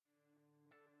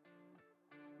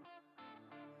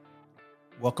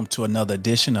Welcome to another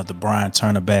edition of the Brian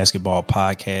Turner Basketball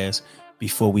Podcast.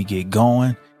 Before we get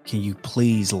going, can you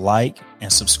please like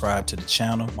and subscribe to the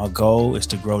channel? My goal is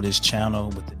to grow this channel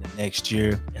within the next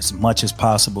year as much as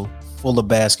possible, full of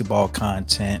basketball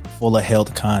content, full of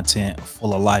health content,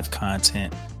 full of life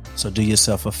content. So do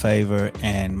yourself a favor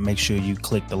and make sure you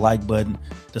click the like button,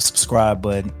 the subscribe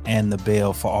button, and the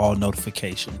bell for all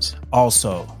notifications.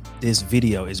 Also, this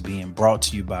video is being brought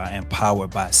to you by and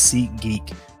powered by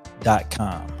SeatGeek.com.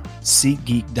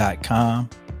 SeatGeek.com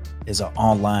is an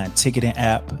online ticketing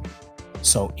app.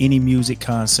 So any music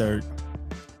concert,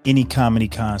 any comedy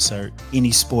concert,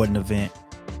 any sporting event,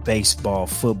 baseball,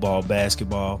 football,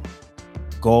 basketball,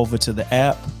 go over to the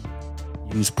app,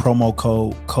 use promo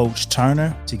code Coach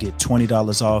Turner to get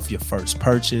 $20 off your first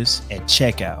purchase at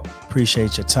checkout.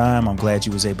 Appreciate your time. I'm glad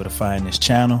you was able to find this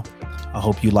channel. I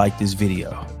hope you like this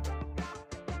video.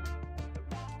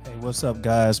 What's up,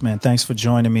 guys, man? Thanks for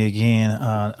joining me again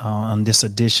on this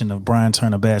edition of Brian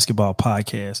Turner Basketball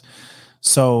Podcast.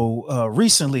 So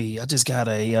recently, I just got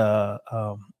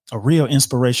a real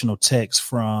inspirational text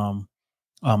from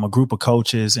a group of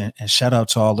coaches, and shout out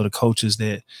to all of the coaches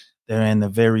that they're in the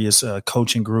various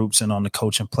coaching groups and on the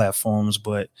coaching platforms.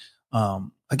 But I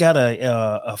got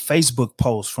a Facebook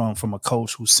post from a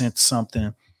coach who sent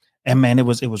something, and man, it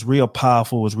was real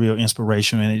powerful, it was real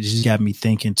inspirational, and it just got me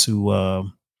thinking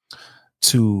to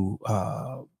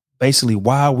basically,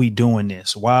 why are we doing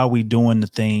this? Why are we doing the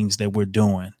things that we're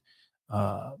doing?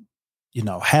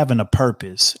 Having a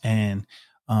purpose. And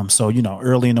so,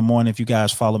 early in the morning, if you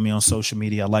guys follow me on social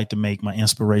media, I like to make my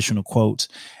inspirational quotes.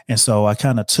 And so I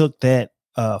kind of took that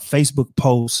Facebook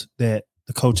post that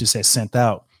the coaches had sent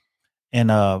out,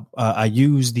 and I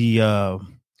used the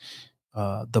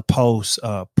post,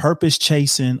 purpose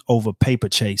chasing over paper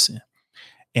chasing.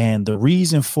 And the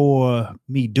reason for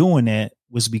me doing that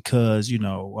was because,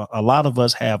 a lot of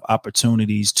us have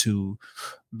opportunities to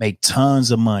make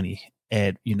tons of money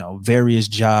at, various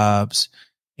jobs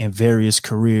and various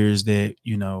careers that,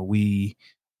 we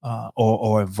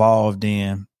are involved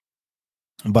in.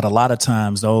 But a lot of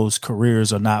times those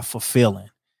careers are not fulfilling.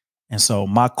 And so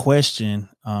my question,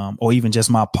 or even just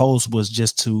my post, was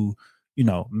just to,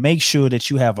 make sure that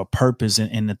you have a purpose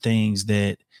in the things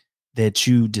that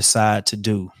you decide to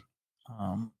do.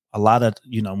 A lot of,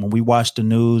 when we watch the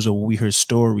news or when we hear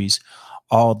stories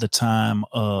all the time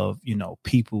of,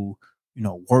 people,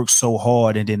 work so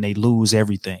hard and then they lose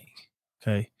everything.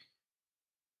 Okay.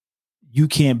 You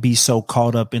can't be so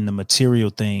caught up in the material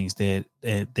things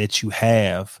that you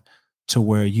have to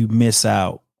where you miss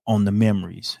out on the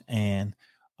memories. And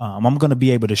I'm going to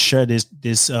be able to share this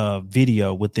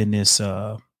video within this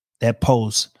that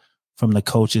post from the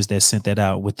coaches that sent that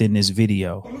out within this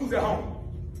video. Lose at home.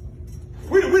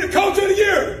 We the coach of the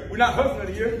year. We're not husband of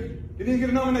the year. They didn't get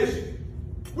a nomination.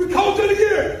 We coach of the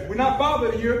year. We're not father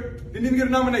of the year. They didn't get a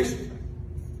nomination.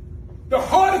 The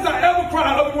hardest I ever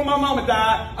cried other when my mama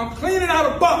died, I'm cleaning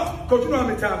out a box. Coach, you know how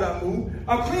many times I moved.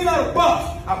 I'm cleaning out a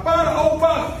box. I found an old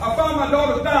box. I found my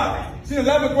daughter's diary. She's in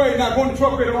 11th grade now, going to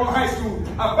 12th grade on high school.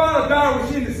 I found a diary when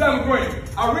she's in the 7th grade.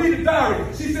 I read the diary.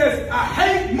 She says, I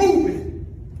hate moving.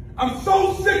 I'm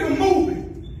so sick of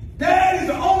moving. Dad is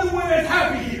the only one that's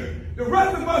happy here. The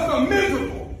rest of us are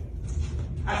miserable.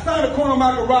 I sat in the corner of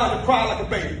my garage and cried like a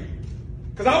baby.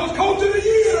 Because I was coach of the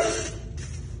year.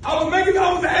 I was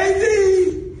the AD.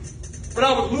 But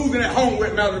I was losing at home where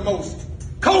it mattered most.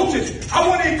 Coaches, I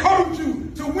want to encourage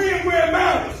you to win where it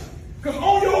matters. Because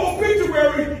on your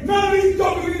obituary, none of these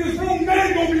jokers in this room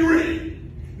name going to be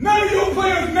written. None of your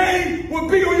players' name will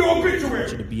be on your obituary.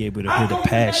 To be able to hear the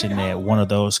passion that one of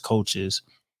those coaches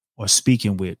are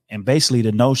speaking with. And basically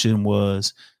the notion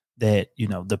was that,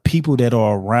 the people that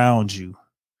are around you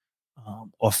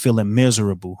are feeling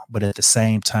miserable, but at the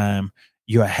same time,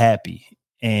 you're happy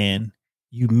and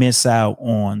you miss out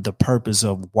on the purpose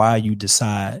of why you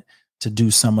decide to do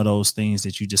some of those things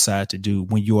that you decide to do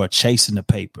when you are chasing the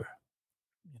paper.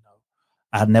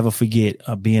 I'll never forget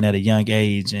being at a young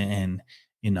age and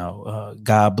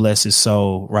God bless his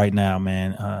soul right now,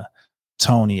 man.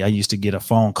 Tony, I used to get a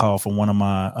phone call from one of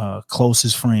my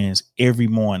closest friends every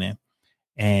morning.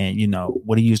 And,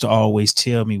 what he used to always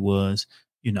tell me was,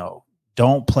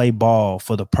 don't play ball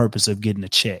for the purpose of getting a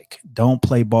check. Don't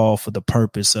play ball for the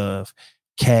purpose of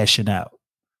cashing out.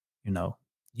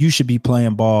 You should be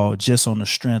playing ball just on the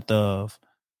strength of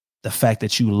the fact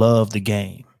that you love the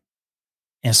game.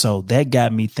 And so that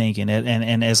got me thinking.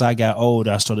 And as I got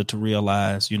older, I started to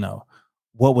realize,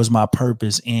 what was my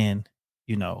purpose in,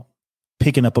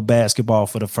 picking up a basketball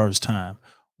for the first time?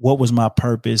 What was my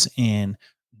purpose in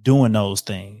doing those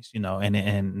things,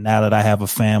 and now that I have a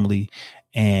family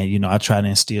and, I try to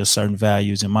instill certain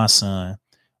values in my son.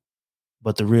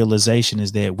 But the realization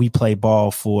is that we play ball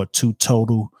for two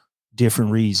total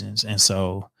different reasons. And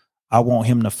so I want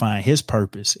him to find his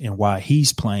purpose and why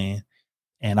he's playing.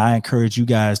 And I encourage you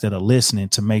guys that are listening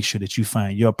to make sure that you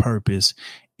find your purpose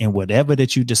in whatever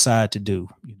that you decide to do.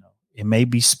 It may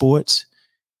be sports.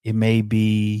 It may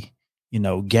be,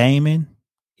 gaming.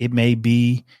 It may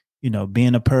be,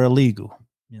 being a paralegal.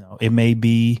 It may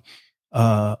be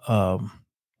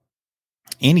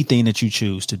anything that you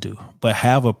choose to do, but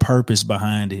have a purpose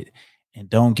behind it, and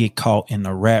don't get caught in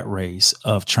the rat race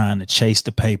of trying to chase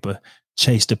the paper,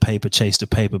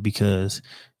 because,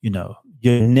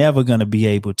 you're never going to be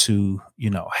able to,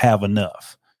 have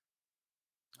enough.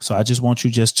 So I just want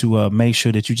you just to make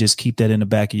sure that you just keep that in the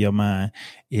back of your mind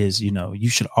is, you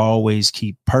should always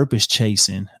keep purpose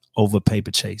chasing over paper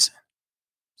chasing.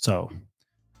 So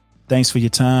thanks for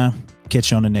your time. Catch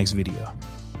you on the next video.